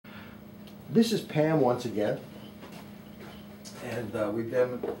This is Pam once again, and we've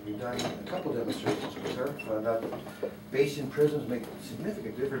done a couple demonstrations with her. Found out that Bayesian prisms make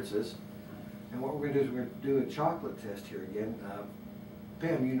significant differences. And what we're going to do is we're going to do a chocolate test here again.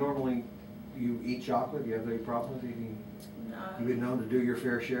 Pam, you eat chocolate? Do you have any problem with eating? No. You've been known to do your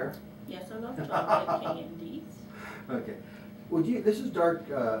fair share? Yes, I love chocolate candies. Okay. This is dark,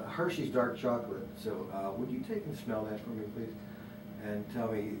 Hershey's dark chocolate. So would you take and smell that for me, please? And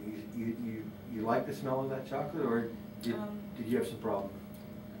tell me, you like the smell of that chocolate, or did you have some problem?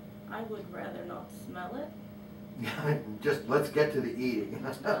 I would rather not smell it. Just let's get to the eating.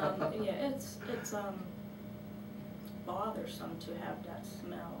 Yeah, it's bothersome to have that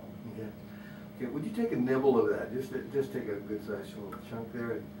smell. Okay. Okay. Would you take a nibble of that? Just take a good sized little chunk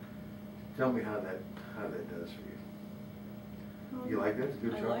there, and tell me how that does for you. You like that? It's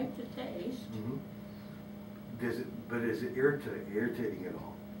good chocolate. I like the taste. Mm-hmm. But is it irritating at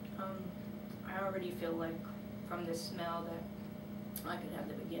all? I already feel like from the smell that I could have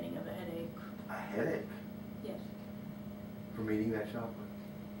the beginning of a headache. A headache? Yes. From eating that chocolate?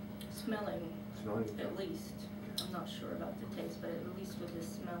 Smelling. Smelling? At least. Okay. I'm not sure about the taste, but at least with the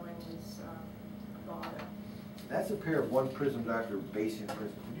smelling is a bother. That's a pair of one prism Dr. Bayesian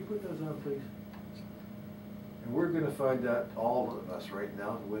prisms. Would you put those on, please? And we're going to find out, all of us right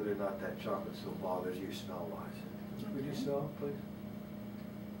now, whether or not that chocolate still bothers you smell-wise. Okay. Would you smell it, please?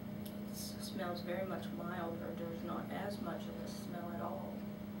 It smells very much milder. There's not as much of a smell at all.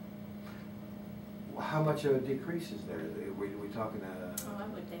 Well, how much of a decrease is there? Are we talking I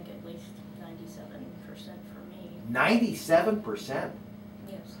would think at least 97% for me. 97%?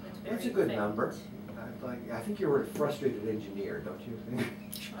 Yes, it's very That's a good faint. number. I think you're a frustrated engineer, don't you think?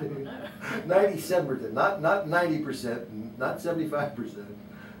 I don't know. 97%, not 90%, not 75%,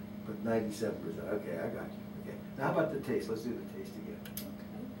 but 97%. Okay, I got you. Okay. Now how about the taste? Let's do the taste again.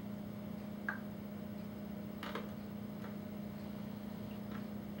 Okay.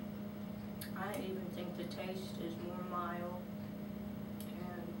 I even think the taste is more mild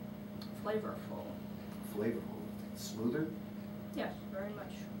and flavorful. Flavorful. Smoother? Yes, very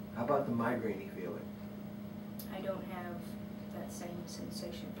much. How about the migraine-y feeling? I don't have that same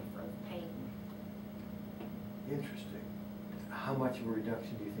sensation of pain. Interesting. How much of a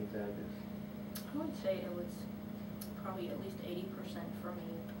reduction do you think that is? I would say it was probably at least 80% for me.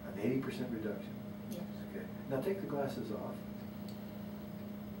 An 80% reduction? Yes. Okay. Now take the glasses off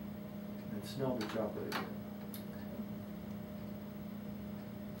and smell the chocolate again. Okay.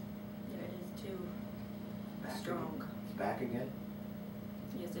 Yeah, it is too Back strong. Again. It's back again?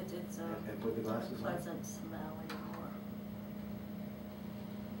 Yes, it's and put the glasses a pleasant smell anymore.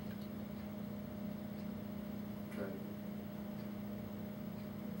 Try.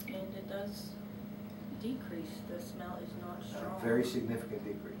 And it does decrease. The smell is not strong. A very significant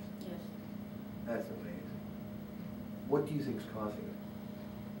decrease. Yes. That's amazing. What do you think is causing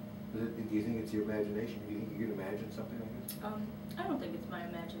it? Do you think it's your imagination? Do you think you can imagine something like this? I don't think it's my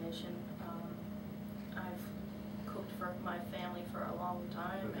imagination. I've cooked for my family for a long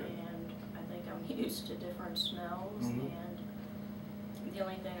time, okay. And I think I'm used to different smells. Mm-hmm. And the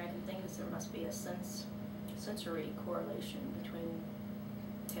only thing I can think is there must be a sensory correlation between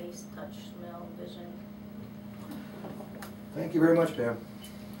taste, touch, smell, vision. Thank you very much, Pam.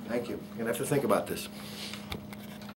 Thank you. You're going to have to think about this.